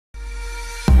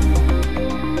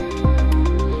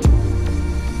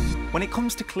When it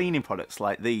comes to cleaning products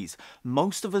like these,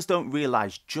 most of us don't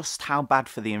realise just how bad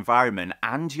for the environment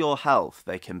and your health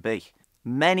they can be.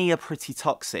 Many are pretty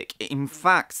toxic. In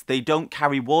fact, they don't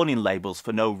carry warning labels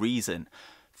for no reason.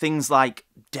 Things like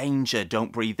danger,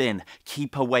 don't breathe in,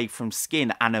 keep away from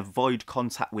skin and avoid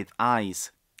contact with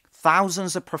eyes.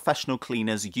 Thousands of professional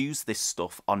cleaners use this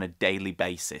stuff on a daily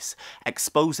basis,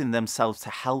 exposing themselves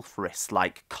to health risks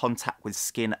like contact with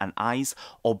skin and eyes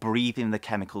or breathing the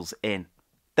chemicals in.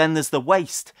 Then there's the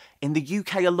waste. In the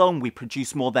UK alone, we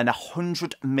produce more than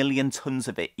 100 million tonnes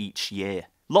of it each year.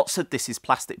 Lots of this is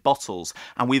plastic bottles,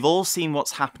 and we've all seen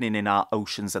what's happening in our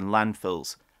oceans and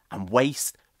landfills. And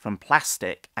waste from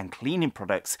plastic and cleaning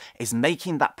products is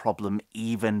making that problem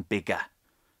even bigger.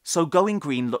 So going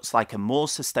green looks like a more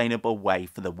sustainable way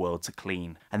for the world to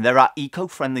clean. And there are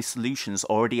eco-friendly solutions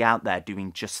already out there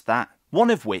doing just that. One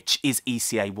of which is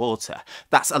ECA water.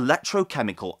 That's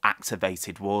electrochemical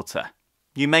activated water.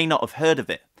 You may not have heard of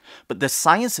it, but the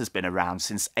science has been around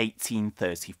since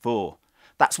 1834.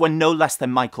 That's when no less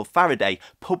than Michael Faraday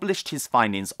published his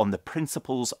findings on the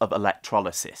principles of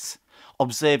electrolysis,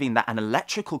 observing that an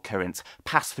electrical current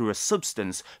passed through a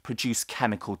substance produced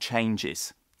chemical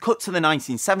changes. Cut to the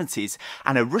 1970s,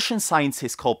 and a Russian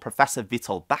scientist called Professor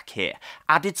Vital Bakir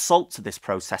added salt to this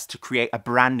process to create a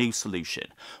brand new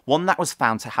solution, one that was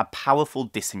found to have powerful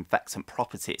disinfectant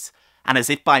properties. And as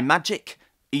if by magic,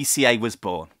 ECA was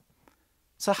born.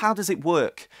 So how does it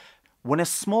work? When a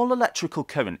small electrical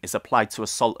current is applied to a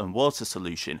salt and water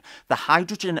solution, the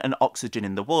hydrogen and oxygen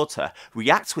in the water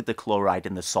react with the chloride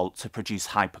in the salt to produce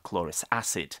hypochlorous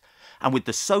acid, and with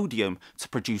the sodium to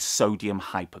produce sodium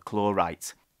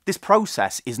hypochlorite. This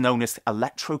process is known as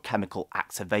electrochemical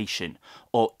activation,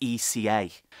 or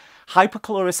ECA.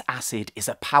 Hypochlorous acid is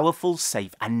a powerful,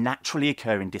 safe and naturally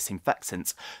occurring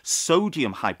disinfectant.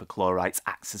 Sodium hypochlorite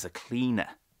acts as a cleaner.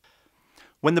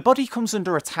 When the body comes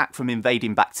under attack from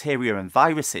invading bacteria and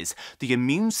viruses, the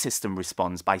immune system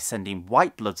responds by sending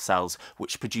white blood cells,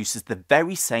 which produces the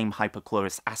very same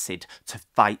hypochlorous acid to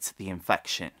fight the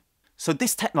infection. So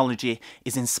this technology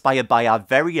is inspired by our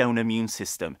very own immune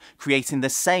system, creating the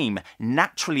same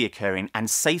naturally occurring and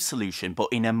safe solution but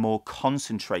in a more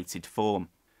concentrated form.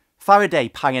 Faraday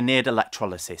pioneered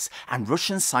electrolysis, and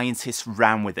Russian scientists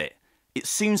ran with it. It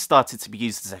soon started to be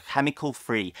used as a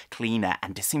chemical-free cleaner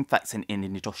and disinfectant in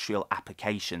industrial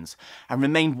applications, and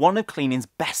remained one of cleaning's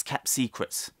best-kept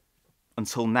secrets.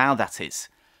 Until now, that is.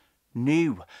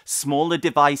 New, smaller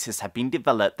devices have been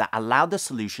developed that allow the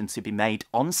solution to be made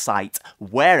on-site,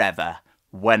 wherever,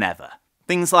 whenever.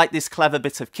 Things like this clever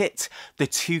bit of kit, the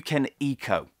Toucan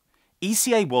Eco.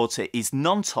 ECA water is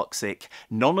non-toxic,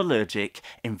 non-allergic,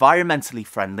 environmentally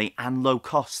friendly and low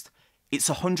cost. It's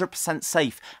 100%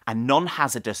 safe and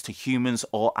non-hazardous to humans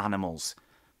or animals.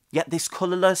 Yet this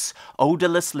colourless,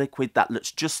 odourless liquid that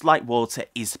looks just like water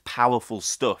is powerful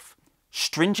stuff.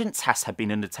 Stringent tests have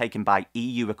been undertaken by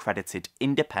EU-accredited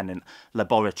independent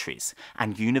laboratories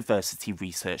and university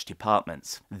research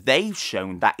departments. They've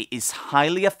shown that it is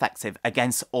highly effective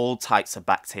against all types of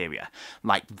bacteria,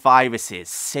 like viruses,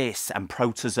 cysts and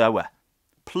protozoa.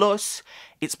 Plus,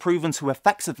 it's proven to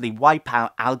effectively wipe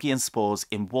out algae and spores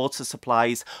in water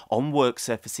supplies, on work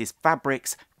surfaces,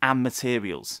 fabrics and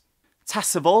materials.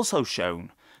 Tests have also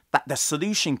shown that the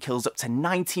solution kills up to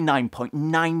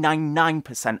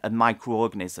 99.999% of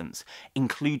microorganisms,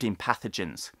 including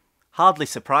pathogens. Hardly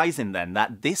surprising then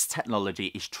that this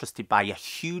technology is trusted by a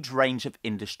huge range of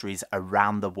industries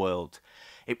around the world.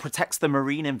 It protects the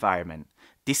marine environment,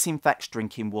 disinfects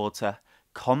drinking water,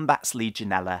 combats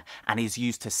Legionella, and is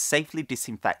used to safely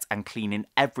disinfect and clean in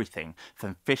everything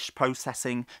from fish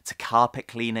processing to carpet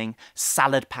cleaning,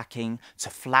 salad packing to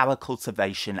flower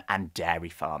cultivation and dairy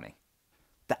farming.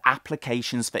 The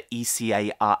applications for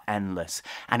ECA are endless,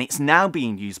 and it's now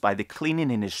being used by the cleaning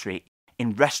industry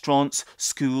in restaurants,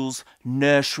 schools,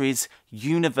 nurseries,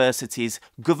 universities,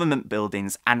 government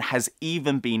buildings, and has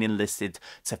even been enlisted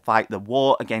to fight the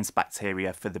war against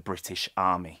bacteria for the British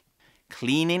Army.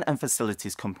 Cleaning and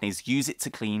facilities companies use it to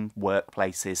clean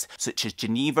workplaces such as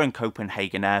Geneva and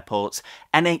Copenhagen airports,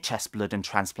 NHS Blood and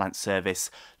Transplant Service,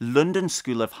 London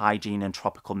School of Hygiene and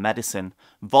Tropical Medicine,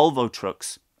 Volvo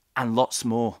trucks, and lots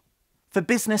more. For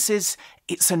businesses,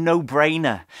 it's a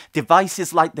no-brainer.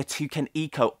 Devices like the Toucan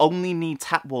Eco only need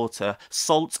tap water,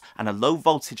 salt and a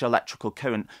low-voltage electrical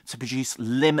current to produce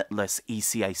limitless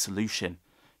ECA solution.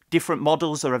 Different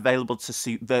models are available to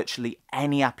suit virtually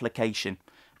any application,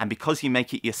 and because you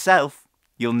make it yourself,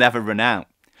 you'll never run out.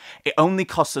 It only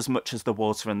costs as much as the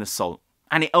water and the salt,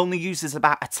 and it only uses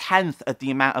about 1/10 of the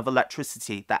amount of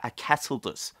electricity that a kettle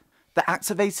does. The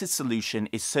activated solution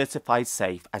is certified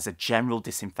safe as a general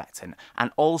disinfectant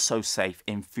and also safe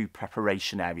in food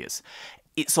preparation areas.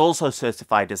 It's also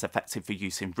certified as effective for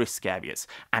use in risk areas,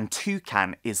 and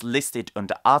Toucan is listed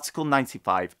under Article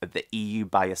 95 of the EU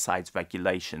Biocides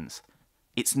Regulations.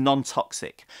 It's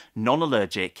non-toxic,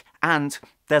 non-allergic, and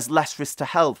there's less risk to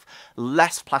health,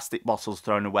 less plastic bottles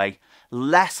thrown away,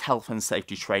 less health and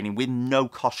safety training with no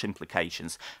COSHH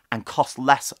implications, and costs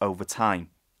less over time.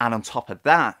 And on top of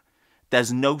that,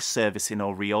 there's no servicing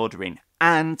or reordering,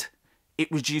 and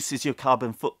it reduces your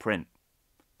carbon footprint.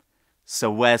 So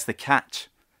where's the catch?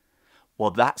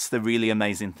 Well, that's the really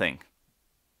amazing thing.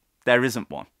 There isn't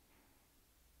one.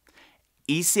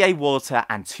 ECA Water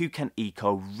and Toucan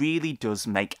Eco really does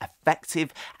make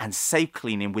effective and safe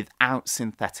cleaning without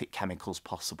synthetic chemicals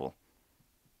possible.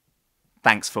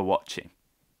 Thanks for watching.